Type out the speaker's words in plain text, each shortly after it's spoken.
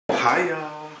Hi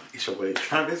y'all, it's your boy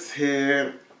Travis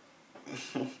here.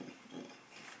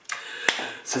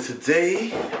 So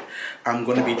today I'm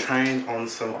going to be trying on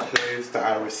some clothes that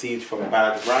I received from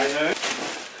BadRhino.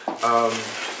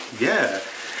 Yeah,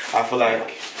 I feel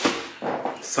like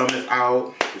summer's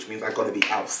out, which means I got to be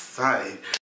outside,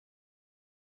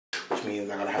 which means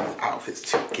I gotta have these outfits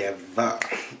together.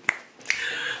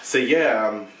 So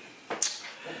yeah,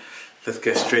 let's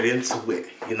get straight into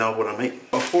it. You know what I mean?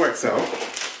 A 4XL.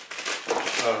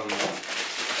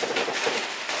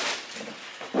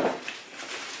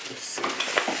 Let's see.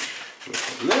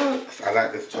 Look, I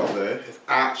like this top though. It's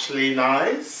actually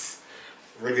nice.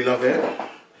 Really love it.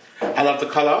 I love the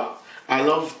color. I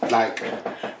love like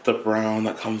the brown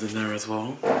that comes in there as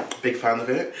well. Big fan of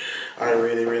it. I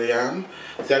really, really am.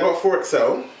 See, I got a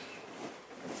 4XL.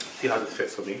 See how this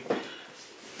fits for me.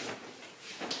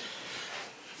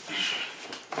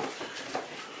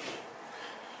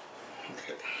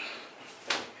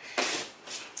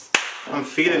 I'm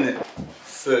feeling it.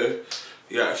 So,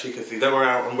 you actually can see, don't worry,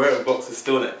 I'm wearing boxes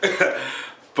still in it.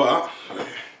 But,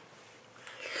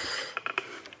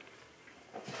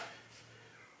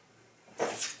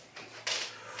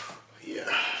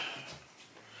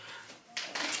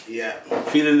 yeah, I'm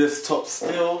feeling this top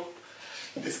still.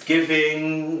 It's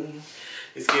giving,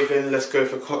 let's go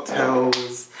for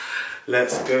cocktails.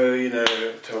 Let's go, you know,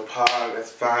 to a park,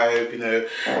 let's vibe, you know,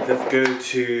 let's go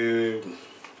to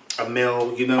a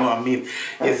meal, you know what I mean?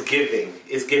 It's giving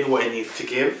what it needs to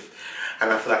give, and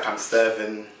I feel like I'm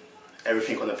serving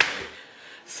everything on the plate.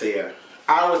 So yeah,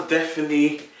 I would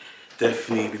definitely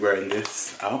be wearing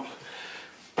this out.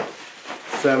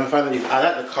 So I'm finally, I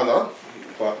like the colour,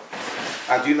 but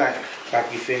I do like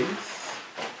baggy things.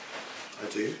 I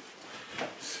do.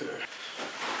 So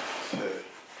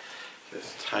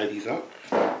let's tie these up.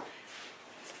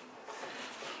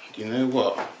 You know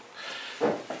what?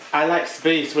 I like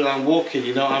space when I'm walking,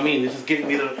 you know what I mean? This is giving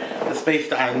me the space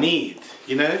that I need,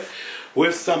 you know?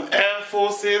 With some Air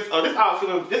Forces. Oh, this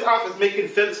outfit's making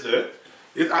sense though.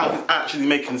 This outfit's actually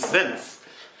making sense.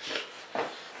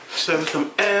 So with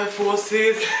some Air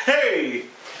Forces. Hey!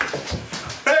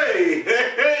 Hey!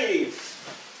 Hey!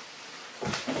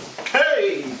 Hey!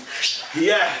 Hey!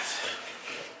 Yes!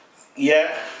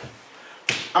 Yeah.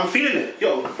 I'm feeling it.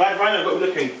 Yo, BadRhino got me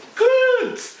looking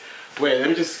good! Wait,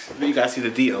 let you guys see the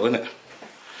detail, innit?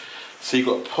 So you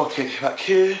got a pocket back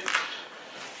here.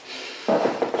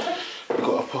 You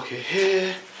got a pocket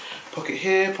here, pocket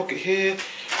here, pocket here.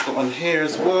 Got one here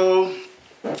as well.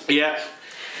 Yeah,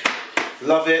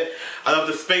 love it. I love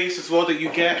the space as well that you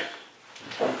get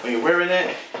when you're wearing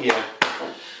it. Yeah,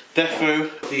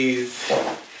 defo these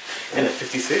in a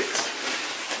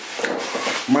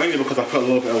 56. Mainly because I put a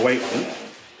little bit of weight on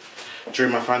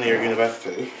during my final year at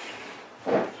university.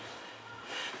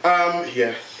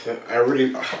 Yes, I really,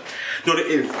 you know what it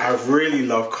is, I really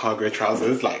love cargo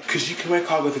trousers, like, because you can wear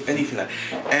cargos with anything, like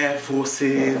Air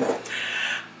Forces,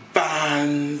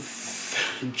 Vans,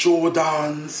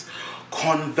 Jordans,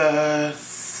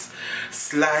 Converse,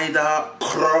 Slider,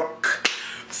 Croc.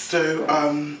 So,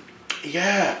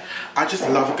 yeah, I just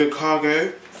love a good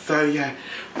cargo. So yeah,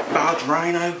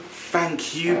 BadRhino,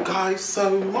 thank you guys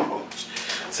so much.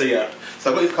 So yeah,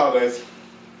 so I've got these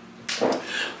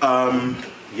cargos.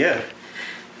 Yeah,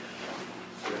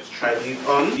 let's try these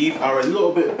on. These are a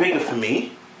little bit bigger for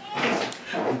me,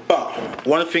 but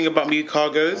one thing about me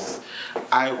cargos,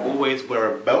 I always wear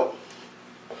a belt.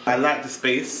 I like the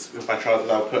space with my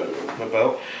trousers. I'll put my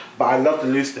belt, but I love the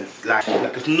looseness. Like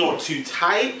it's not too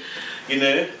tight, you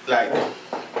know. Like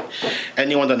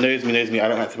anyone that knows me I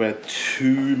don't like to wear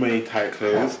too many tight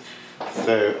clothes.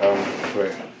 So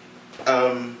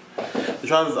the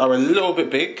trousers are a little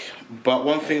bit big, but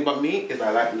one thing about me is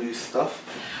I like loose stuff.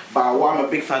 But what I'm a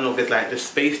big fan of is like the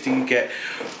space that you get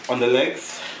on the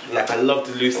legs. Like I love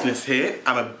the looseness here.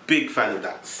 I'm a big fan of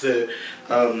that. So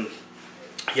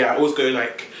yeah, I always go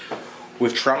like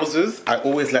with trousers. I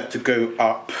always like to go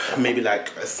up maybe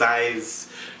like a size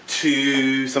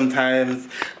 2 sometimes.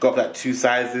 Go up like 2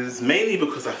 sizes, mainly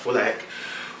because I feel like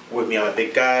with me, I'm a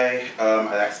big guy, I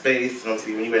like space, and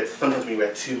obviously sometimes when you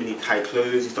wear too many tight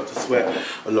clothes, you start to sweat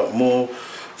a lot more.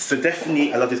 So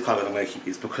definitely, I love this cargo, I'm going to keep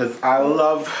these because I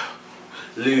love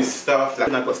loose stuff.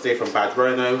 Like I got today from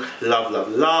BadRhino, love, love,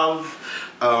 love.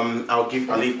 I'll leave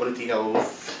all the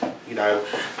details, you know,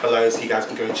 below so you guys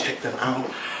can go and check them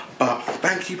out. But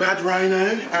thank you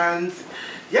BadRhino, and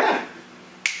yeah,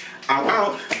 I'm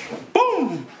out.